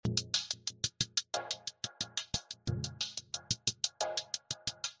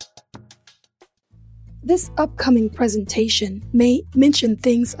This upcoming presentation may mention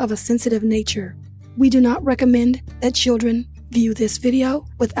things of a sensitive nature. We do not recommend that children view this video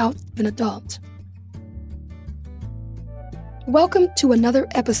without an adult. Welcome to another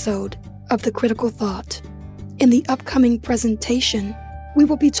episode of The Critical Thought. In the upcoming presentation, we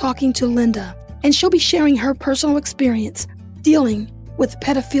will be talking to Linda, and she'll be sharing her personal experience dealing with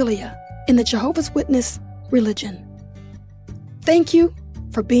pedophilia in the Jehovah's Witness religion. Thank you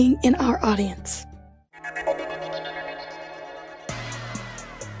for being in our audience.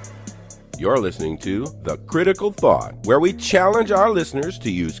 You're listening to The Critical Thought, where we challenge our listeners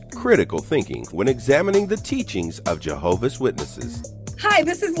to use critical thinking when examining the teachings of Jehovah's Witnesses. Hi,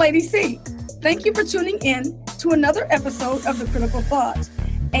 this is Lady C. Thank you for tuning in to another episode of The Critical Thought.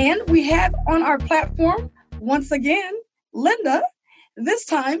 And we have on our platform, once again, Linda. This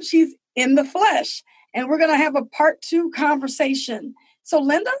time she's in the flesh, and we're going to have a part 2 conversation. So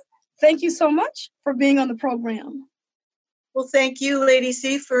Linda, thank you so much for being on the program. Well, thank you, Lady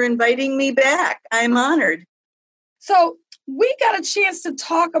C, for inviting me back. I'm honored. So we got a chance to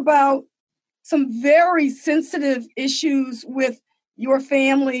talk about some very sensitive issues with your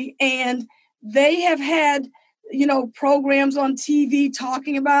family, and they have had, programs on TV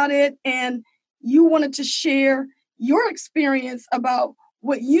talking about it, and you wanted to share your experience about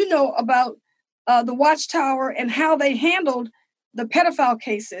what you know about the Watchtower and how they handled the pedophile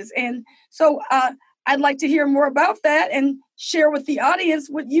cases. And so I'd like to hear more about that and share with the audience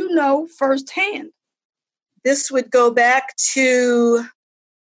what you know firsthand. This would go back to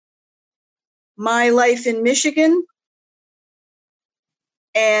my life in Michigan.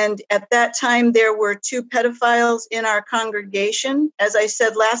 And at that time, there were 2 pedophiles in our congregation. As I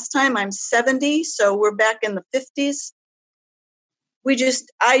said last time, I'm 70, so we're back in the 50s.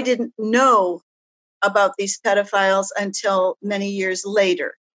 I didn't know about these pedophiles until many years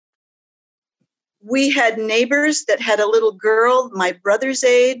later. We had neighbors that had a little girl my brother's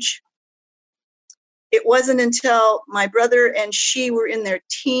age. It wasn't until my brother and she were in their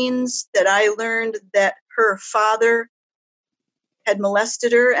teens that I learned that her father had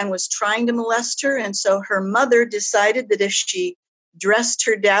molested her and was trying to molest her. And so her mother decided that if she dressed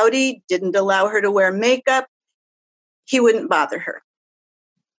her dowdy, didn't allow her to wear makeup, he wouldn't bother her.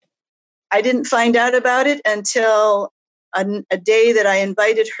 I didn't find out about it until a day that I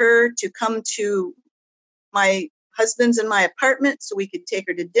invited her to come to my husband's and my apartment so we could take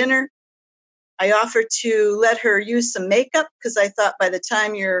her to dinner. I offered to let her use some makeup because I thought by the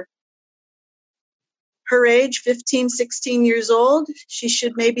time you're her age, 15, 16 years old, she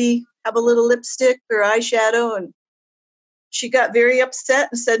should maybe have a little lipstick or eyeshadow. And she got very upset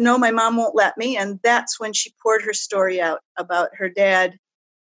and said, no, my mom won't let me. And that's when she poured her story out about her dad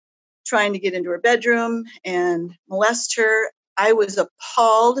trying to get into her bedroom and molest her. I was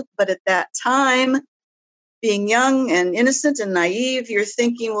appalled, but at that time, being young and innocent and naive, you're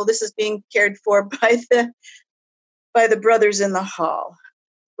thinking, well, this is being cared for by the brothers in the hall,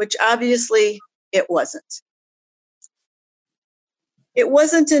 which obviously it wasn't. It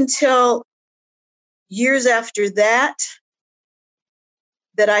wasn't until years after that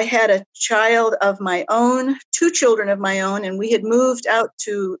I had a child of my own, 2 children of my own, and we had moved out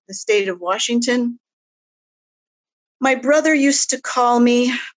to the state of Washington. My brother used to call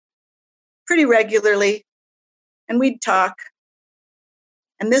me pretty regularly, and we'd talk.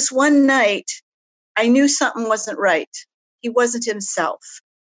 And this one night, I knew something wasn't right. He wasn't himself.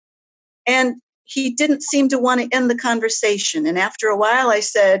 And he didn't seem to want to end the conversation. And after a while, I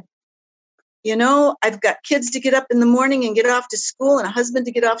said, I've got kids to get up in the morning and get off to school and a husband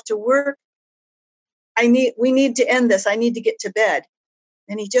to get off to work. We need to end this. I need to get to bed.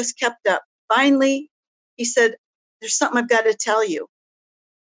 And he just kept up. Finally, he said, there's something I've got to tell you.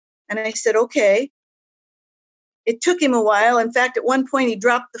 And I said, okay. It took him a while. In fact, at one point he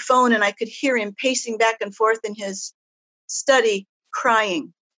dropped the phone and I could hear him pacing back and forth in his study,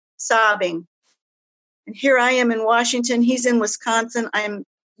 crying, sobbing. And here I am in Washington. He's in Wisconsin. I'm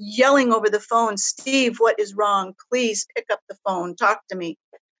yelling over the phone, Steve, what is wrong? Please pick up the phone. Talk to me.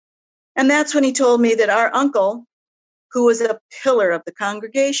 And that's when he told me that our uncle, who was a pillar of the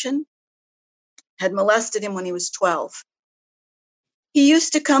congregation, had molested him when he was 12. He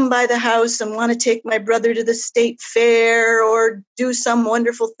used to come by the house and want to take my brother to the state fair or do some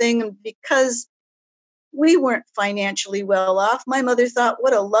wonderful thing. And because we weren't financially well off, my mother thought,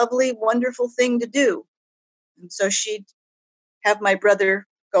 what a lovely, wonderful thing to do. And so she'd have my brother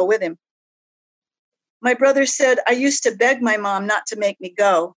go with him. My brother said, I used to beg my mom not to make me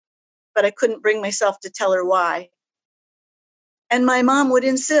go, but I couldn't bring myself to tell her why. And my mom would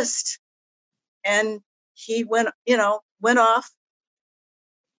insist. And he went off.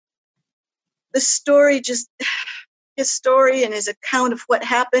 the story his story and his account of what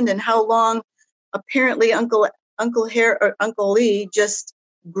happened and how long apparently Uncle Lee just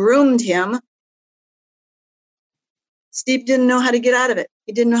groomed him. Steve didn't know how to get out of it.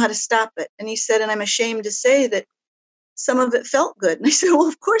 He didn't know how to stop it. And he said, and I'm ashamed to say that some of it felt good. And I said, well,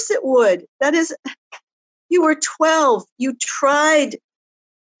 of course it would. You were 12. You tried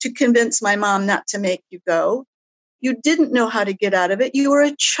to convince my mom not to make you go. You didn't know how to get out of it. You were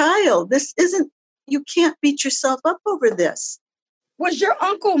a child. You can't beat yourself up over this. Was your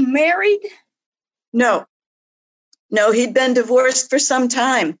uncle married? No, he'd been divorced for some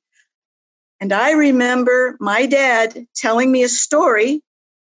time. And I remember my dad telling me a story.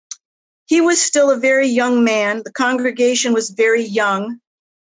 He was still a very young man. The congregation was very young.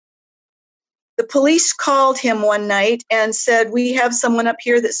 The police called him one night and said, we have someone up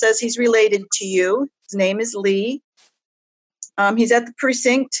here that says he's related to you. His name is Lee. He's at the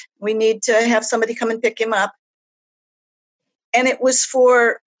precinct. We need to have somebody come and pick him up. And it was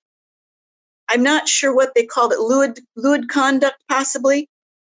for, I'm not sure what they called it, lewd conduct, possibly.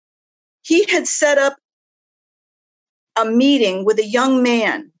 He had set up a meeting with a young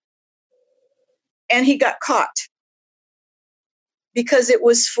man, and he got caught because it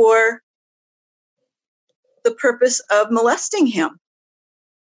was for the purpose of molesting him.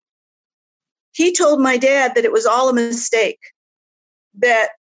 He told my dad that it was all a mistake,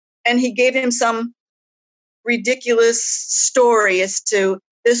 and he gave him some ridiculous story as to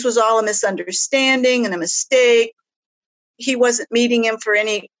this was all a misunderstanding and a mistake. He wasn't meeting him for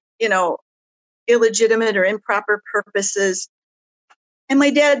any, illegitimate or improper purposes. And my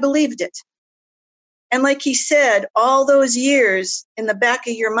dad believed it. And like he said, all those years in the back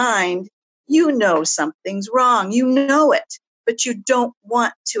of your mind, you know something's wrong. You know it, but you don't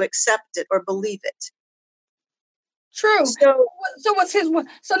want to accept it or believe it. True. So what's his?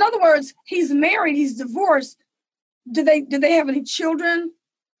 So in other words, he's married. He's divorced. Did they have any children?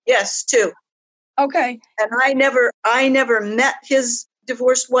 Yes, 2. Okay. And I never met his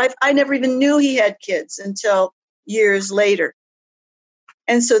divorced wife. I never even knew he had kids until years later.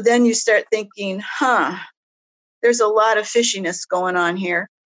 And so then you start thinking, there's a lot of fishiness going on here.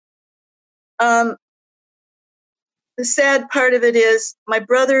 The sad part of it is my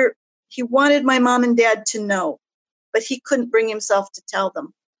brother, he wanted my mom and dad to know, but he couldn't bring himself to tell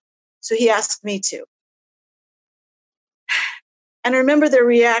them. So he asked me to. And I remember their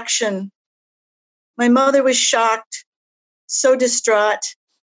reaction. My mother was shocked, so distraught.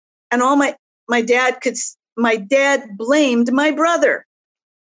 And all my dad blamed my brother.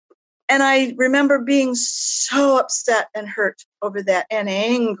 And I remember being so upset and hurt over that and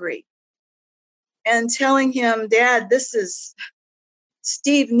angry. And telling him, Dad,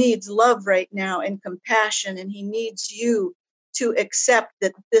 Steve needs love right now and compassion, and he needs you to accept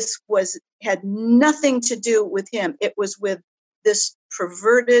that this had nothing to do with him. It was with this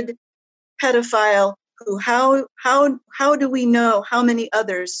perverted pedophile who, how do we know how many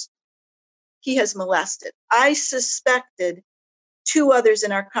others he has molested? I suspected 2 others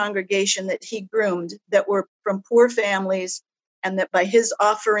in our congregation that he groomed that were from poor families, and that by his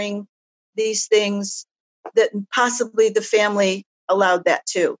offering these things, that possibly the family allowed that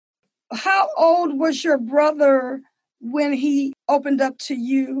too. How old was your brother when he opened up to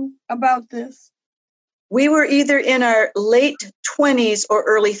you about this? We were either in our late 20s or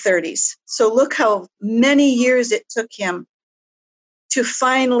early 30s. So look how many years it took him to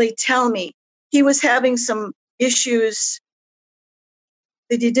finally tell me. He was having some issues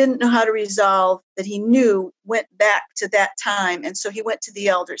that he didn't know how to resolve, that he knew went back to that time. And so he went to the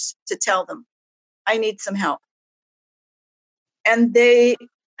elders to tell them, I need some help. And they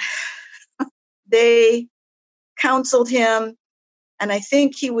counseled him. And I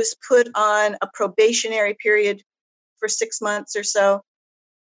think he was put on a probationary period for 6 months or so.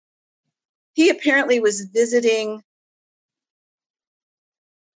 He apparently was visiting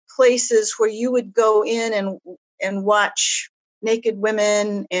places where you would go in and watch naked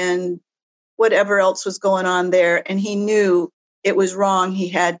women and whatever else was going on there. And he knew it was wrong. He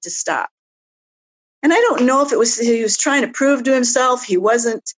had to stop. And I don't know if he was trying to prove to himself he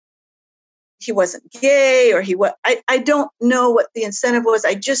wasn't gay, or I don't know what the incentive was.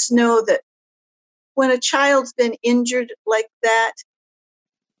 I just know that when a child's been injured like that,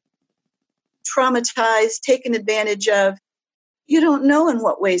 traumatized, taken advantage of, you don't know in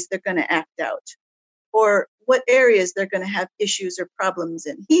what ways they're going to act out or what areas they're going to have issues or problems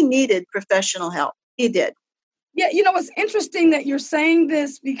in. He needed professional help. He did. Yeah, it's interesting that you're saying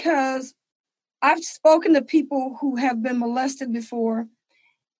this, because I've spoken to people who have been molested before.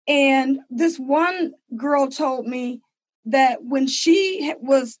 And this one girl told me that when she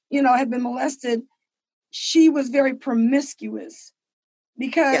was, had been molested, she was very promiscuous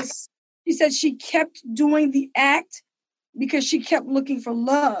because she said she kept doing the act because she kept looking for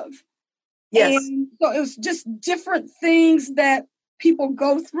love. Yes. And so it was just different things that people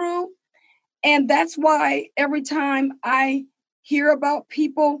go through. And that's why every time I hear about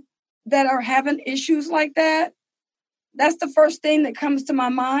people that are having issues like that, that's the first thing that comes to my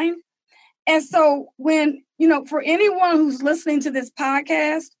mind. And so when, for anyone who's listening to this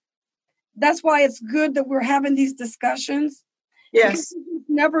podcast, that's why it's good that we're having these discussions. Yes. Because you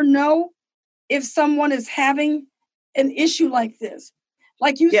never know if someone is having an issue like this.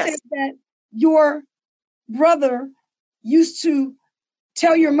 Like you said that your brother used to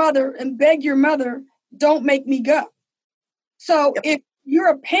tell your mother and beg your mother, don't make me go. So if you're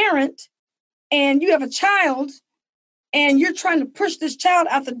a parent and you have a child and you're trying to push this child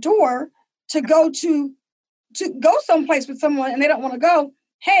out the door to go someplace with someone and they don't want to go,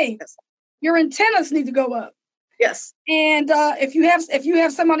 hey, your antennas need to go up. Yes. And if you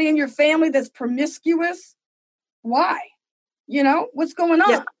have somebody in your family that's promiscuous, why? What's going on?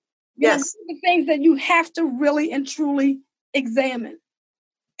 Yeah. Yes. The things that you have to really and truly examine.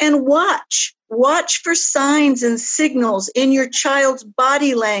 And watch for signs and signals in your child's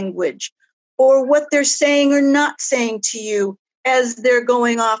body language or what they're saying or not saying to you as they're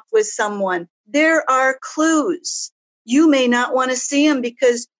going off with someone. There are clues. You may not want to see them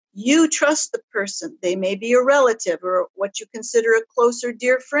because you trust the person. They may be a relative or what you consider a close or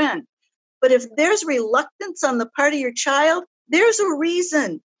dear friend. But if there's reluctance on the part of your child, there's a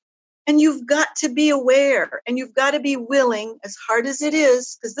reason. And you've got to be aware and you've got to be willing, as hard as it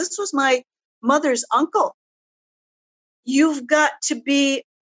is, because this was my mother's uncle. You've got to be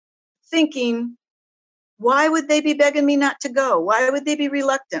thinking, why would they be begging me not to go? Why would they be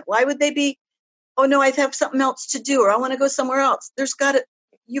reluctant? Why would they be, oh no, I have something else to do, or I want to go somewhere else?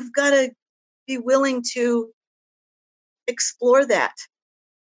 You've got to be willing to explore that.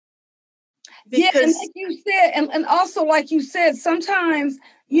 Because, and like you said, and also like you said, sometimes,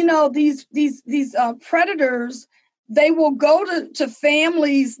 these predators, they will go to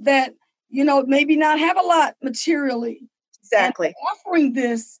families that, maybe not have a lot materially. Exactly. Offering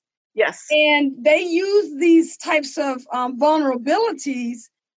this. Yes. And they use these types of vulnerabilities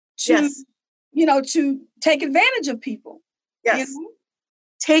to, to take advantage of people. Yes.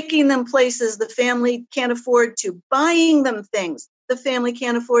 Taking them places the family can't afford to, buying them things the family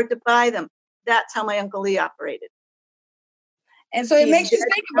can't afford to buy them. That's how my Uncle Lee operated. And so it makes you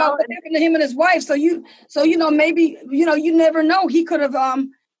think about what happened to him and his wife. So maybe, you never know. He could have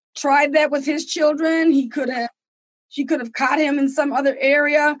tried that with his children. She could have caught him in some other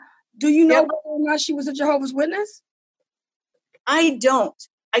area. Do you know whether or not she was a Jehovah's Witness? I don't.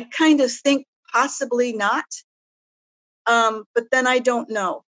 I kind of think possibly not. But then I don't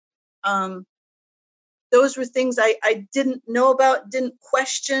know. Those were things I didn't know about, didn't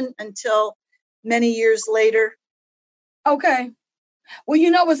question until many years later. Okay. Well,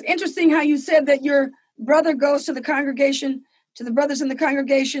 it's interesting how you said that your brother goes to the congregation, to the brothers in the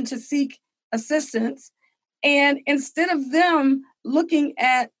congregation to seek assistance. And instead of them looking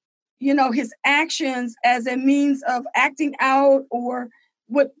at, his actions as a means of acting out or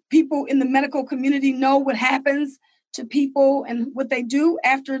what people in the medical community know what happens to people and what they do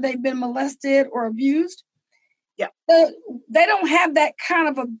after they've been molested or abused. Yeah. They don't have that kind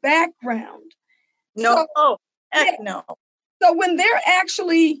of a background. No. No. So when they're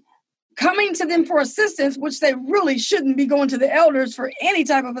actually coming to them for assistance, which they really shouldn't be going to the elders for any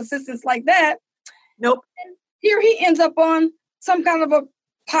type of assistance like that. Nope. Here he ends up on some kind of a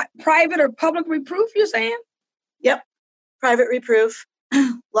private or public reproof, you're saying? Yep. Private reproof,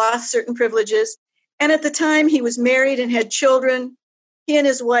 lost certain privileges. And at the time he was married and had children, he and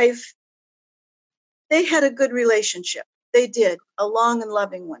his wife, they had a good relationship. They did, a long and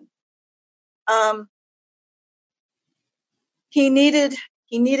loving one. He needed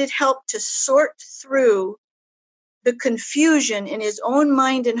help to sort through the confusion in his own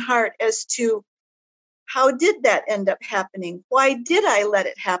mind and heart as to how did that end up happening? Why did I let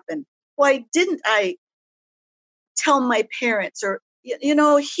it happen? Why didn't I tell my parents? Or,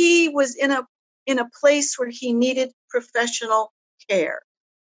 he was in a place where he needed professional care.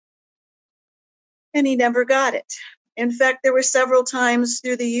 And he never got it. In fact, there were several times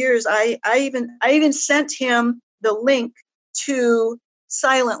through the years, I even sent him the link to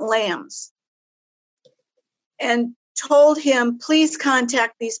Silent Lambs and told him, please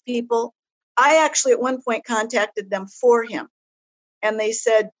contact these people. I actually at one point contacted them for him. And they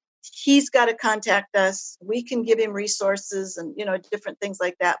said, he's got to contact us. We can give him resources and, different things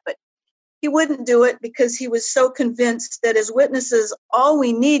like that. But He wouldn't do it because he was so convinced that as witnesses, all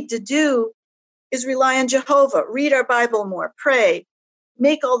we need to do is rely on Jehovah, read our Bible more, pray,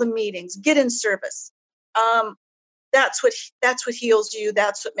 make all the meetings, get in service. That's what heals you.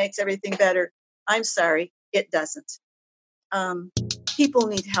 That's what makes everything better. I'm sorry, it doesn't. People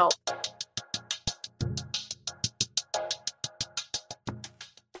need help.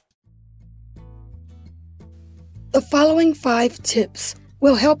 The following 5 tips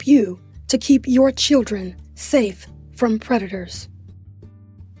will help you to keep your children safe from predators.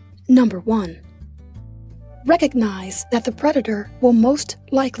 Number 1. Recognize that the predator will most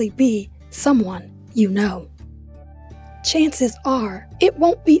likely be someone you know. Chances are it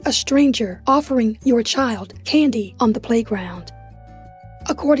won't be a stranger offering your child candy on the playground.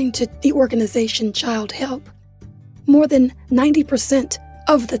 According to the organization Child Help, more than 90%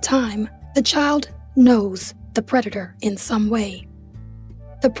 of the time, the child knows the predator in some way.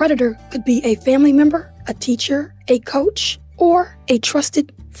 The predator could be a family member, a teacher, a coach, or a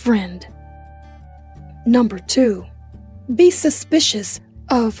trusted friend. Number 2, be suspicious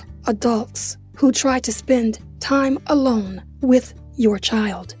of adults who try to spend time alone with your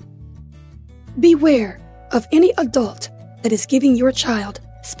child. Beware of any adult that is giving your child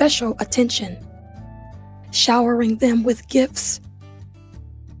special attention, showering them with gifts,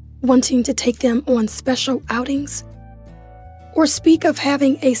 wanting to take them on special outings, or speak of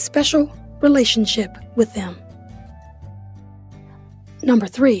having a special relationship with them. Number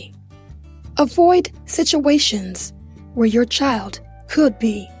 3, avoid situations where your child could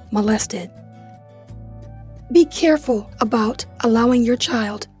be molested. Be careful about allowing your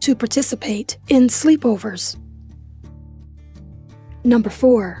child to participate in sleepovers. Number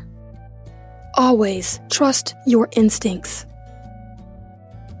 4, always trust your instincts.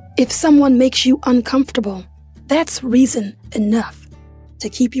 If someone makes you uncomfortable, that's reason enough to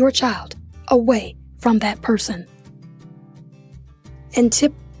keep your child away from that person. And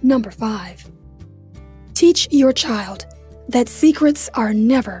tip number 5, teach your child that secrets are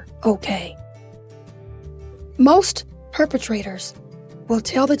never okay. Most perpetrators will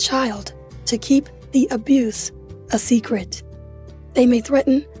tell the child to keep the abuse a secret. They may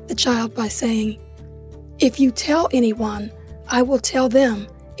threaten the child by saying, "If you tell anyone, I will tell them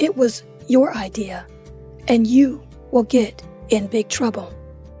it was your idea, and you will get in big trouble."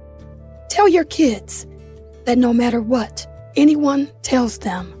 Tell your kids that no matter what anyone tells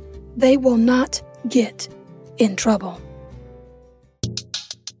them, they will not get in trouble.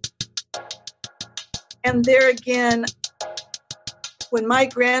 And there again, when my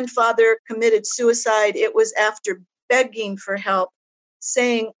grandfather committed suicide, it was after begging for help,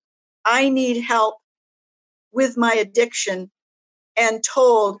 saying, "I need help with my addiction," and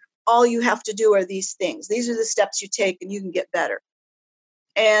told, "All you have to do are these things. These are the steps you take and you can get better."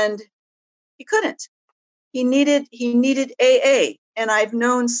 And he couldn't. He needed AA. And I've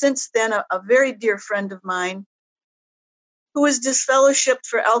known since then a very dear friend of mine who was disfellowshipped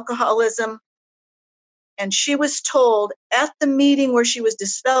for alcoholism. And she was told at the meeting where she was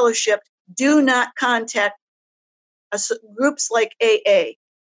disfellowshipped, do not contact groups like AA.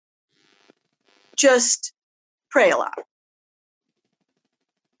 Just pray a lot.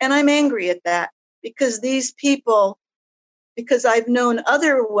 And I'm angry at that because these people, because I've known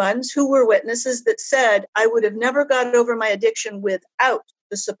other ones who were witnesses that said, I would have never got over my addiction without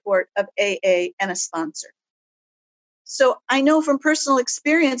the support of AA and a sponsor. So I know from personal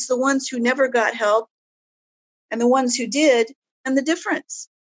experience, the ones who never got help and the ones who did, and the difference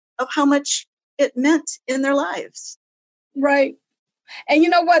of how much it meant in their lives. Right. And you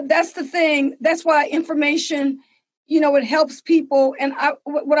know what? That's the thing. That's why information, it helps people. And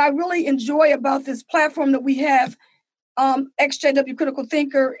what I really enjoy about this platform that we have, XJW Critical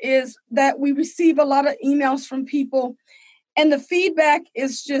Thinker, is that we receive a lot of emails from people. And the feedback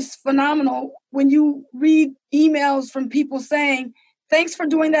is just phenomenal when you read emails from people saying, thanks for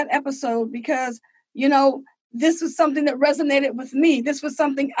doing that episode because, this was something that resonated with me. This was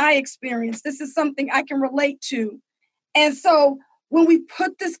something I experienced. This is something I can relate to. And so when we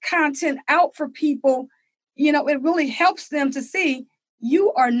put this content out for people, it really helps them to see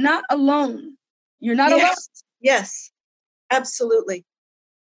you are not alone. You're not alone. Yes, absolutely.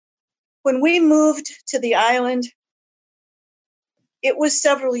 When we moved to the island, it was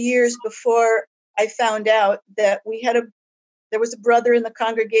several years before I found out that there was a brother in the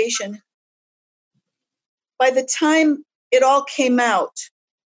congregation. By the time it all came out,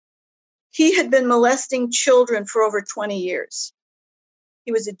 he had been molesting children for over 20 years.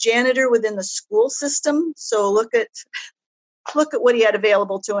 He was a janitor within the school system. So look at what he had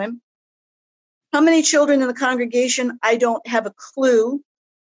available to him. How many children in the congregation? I don't have a clue.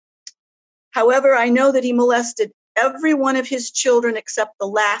 However, I know that he molested every one of his children except the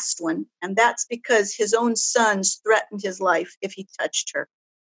last one, and that's because his own sons threatened his life if he touched her.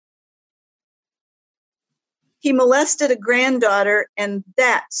 He molested a granddaughter, and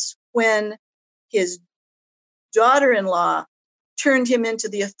that's when his daughter-in-law turned him into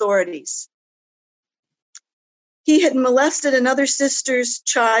the authorities. He had molested another sister's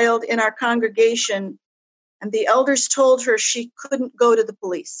child in our congregation, and the elders told her she couldn't go to the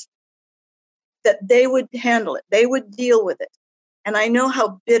police, that they would handle it, they would deal with it. And I know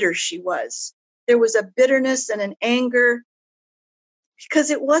how bitter she was. There was a bitterness and an anger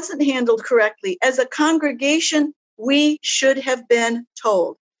because it wasn't handled correctly. As a congregation, we should have been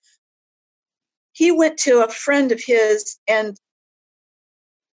told. He went to a friend of his and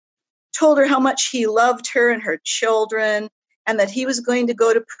told her how much he loved her and her children, and that he was going to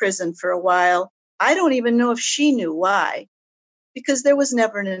go to prison for a while. I don't even know if she knew why, because there was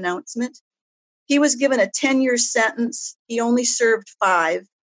never an announcement. He was given a 10-year sentence. He only served 5.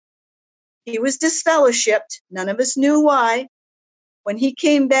 He was disfellowshipped. None of us knew why. When he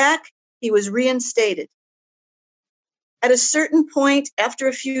came back, he was reinstated. At a certain point, after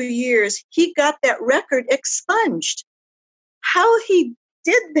a few years, he got that record expunged. How he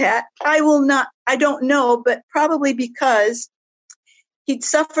did that, I don't know, but probably because he'd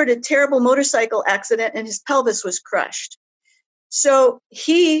suffered a terrible motorcycle accident and his pelvis was crushed. So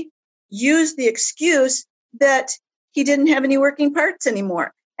he used the excuse that he didn't have any working parts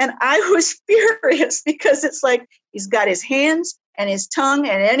anymore. And I was furious because it's like he's got his hands and his tongue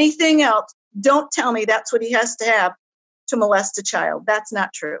and anything else. Don't tell me that's what he has to have to molest a child. That's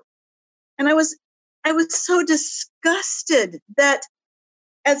not true. And I was so disgusted that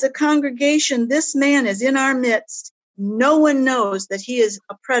as a congregation, this man is in our midst. No one knows that he is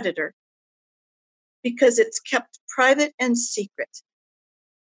a predator because it's kept private and secret.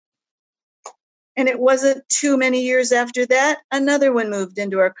 And it wasn't too many years after that, another one moved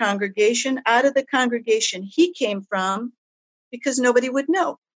into our congregation, out of the congregation he came from, because nobody would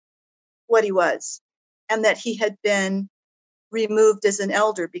know what he was and that he had been removed as an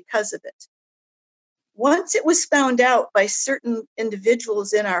elder because of it. Once it was found out by certain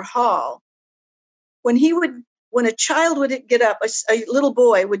individuals in our hall, when a child would get up, a little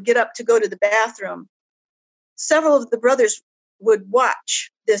boy would get up to go to the bathroom, several of the brothers would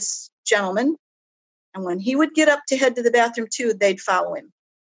watch this gentleman. And when he would get up to head to the bathroom too, they'd follow him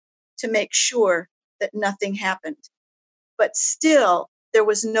to make sure that nothing happened. But still, there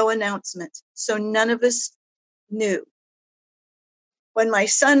was no announcement. So none of us knew. When my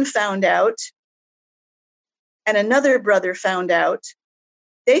son found out, and another brother found out,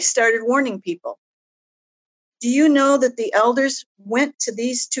 they started warning people. Do you know that the elders went to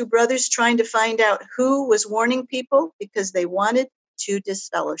these 2 brothers trying to find out who was warning people because they wanted to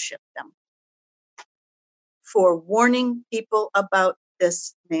disfellowship them for warning people about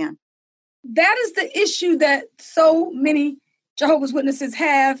this man? That is the issue that so many Jehovah's Witnesses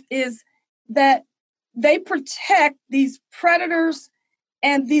have, is that they protect these predators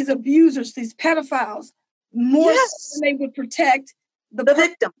and these abusers, these pedophiles, more so than they would protect the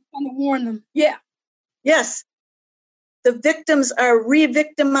victim. Trying to warn them. Yeah. Yes. The victims are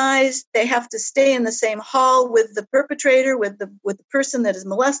re-victimized. They have to stay in the same hall with the perpetrator, with the person that has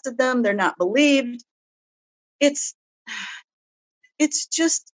molested them. They're not believed. It's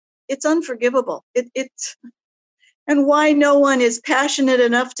unforgivable. And why no one is passionate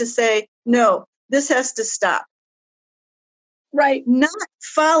enough to say, no, this has to stop. Right. Not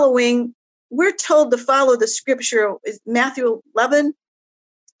following, we're told to follow the scripture, Matthew 11,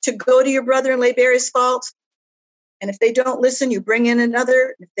 to go to your brother and lay bare his fault. And if they don't listen, you bring in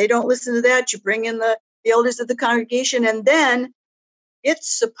another. If they don't listen to that, you bring in the elders of the congregation. And then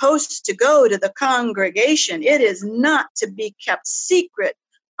it's supposed to go to the congregation. It is not to be kept secret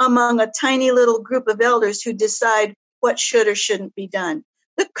among a tiny little group of elders who decide what should or shouldn't be done.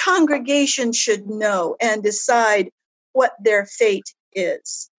 The congregation should know and decide what their fate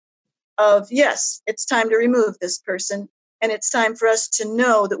is. Of, yes, it's time to remove this person, and it's time for us to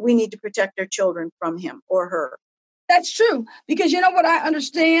know that we need to protect our children from him or her. That's true. Because you know what I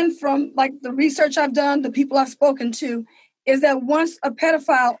understand from like the research I've done, the people I've spoken to, is that once a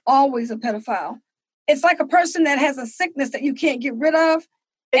pedophile, always a pedophile. It's like a person that has a sickness that you can't get rid of.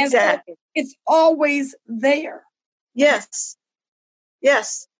 Exactly. And it's always there. Yes.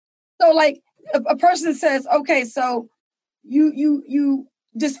 Yes. So like a person says, okay, so you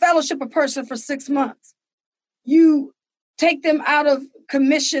disfellowship a person for 6 months. You take them out of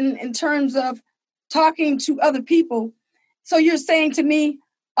commission in terms of talking to other people. So you're saying to me,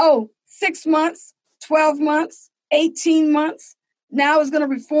 6 months, 12 months, 18 months, now is going to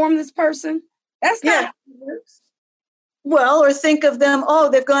reform this person. That's not how it works. Well, or think of them, oh,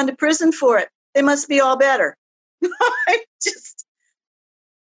 they've gone to prison for it. They must be all better.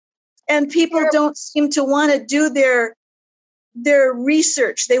 And people don't seem to want to do their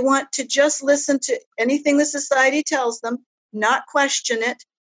research. They want to just listen to anything the society tells them, not question it.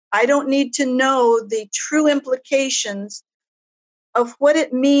 I don't need to know the true implications of what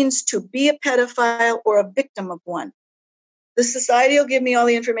it means to be a pedophile or a victim of one. The society will give me all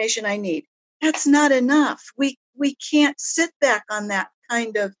the information I need. That's not enough. We can't sit back on that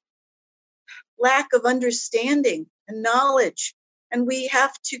kind of lack of understanding and knowledge. And we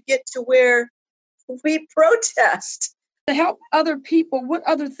have to get to where we protest. To help other people, what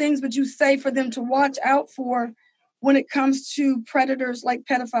other things would you say for them to watch out for when it comes to predators like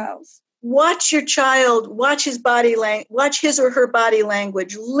pedophiles? Watch your child, watch his body language, watch his or her body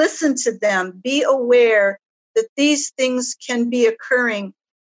language, listen to them, be aware that these things can be occurring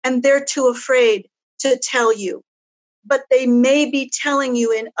and they're too afraid to tell you. But they may be telling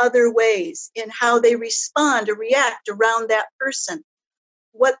you in other ways, in how they respond or react around that person,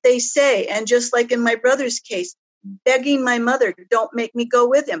 what they say. And just like in my brother's case, begging my mother, don't make me go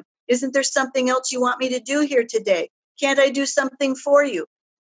with him. Isn't there something else you want me to do here today? Can't I do something for you?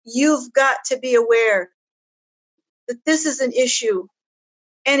 You've got to be aware that this is an issue,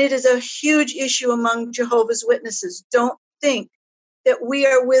 and it is a huge issue among Jehovah's Witnesses. Don't think that we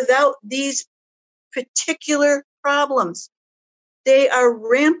are without these particular problems. They are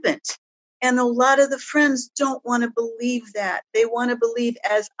rampant, and a lot of the friends don't want to believe that. They want to believe,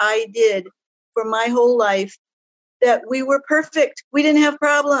 as I did for my whole life, that we were perfect. We didn't have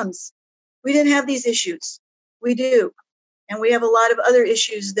problems. We didn't have these issues. We do. And we have a lot of other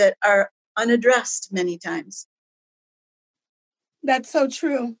issues that are unaddressed many times. That's so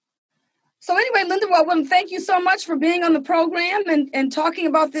true. So anyway, Linda, well, I want to thank you so much for being on the program and talking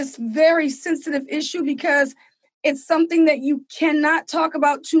about this very sensitive issue, because it's something that you cannot talk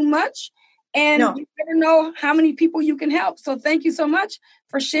about too much, and you never know how many people you can help. So thank you so much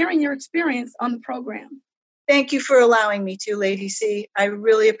for sharing your experience on the program. Thank you for allowing me to, Lady C. I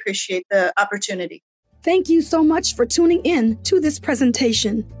really appreciate the opportunity. Thank you so much for tuning in to this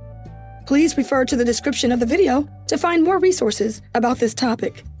presentation. Please refer to the description of the video to find more resources about this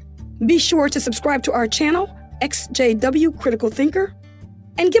topic. Be sure to subscribe to our channel, XJW Critical Thinker,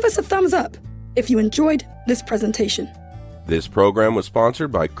 and give us a thumbs up if you enjoyed this presentation. This program was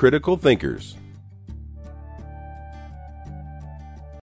sponsored by Critical Thinkers.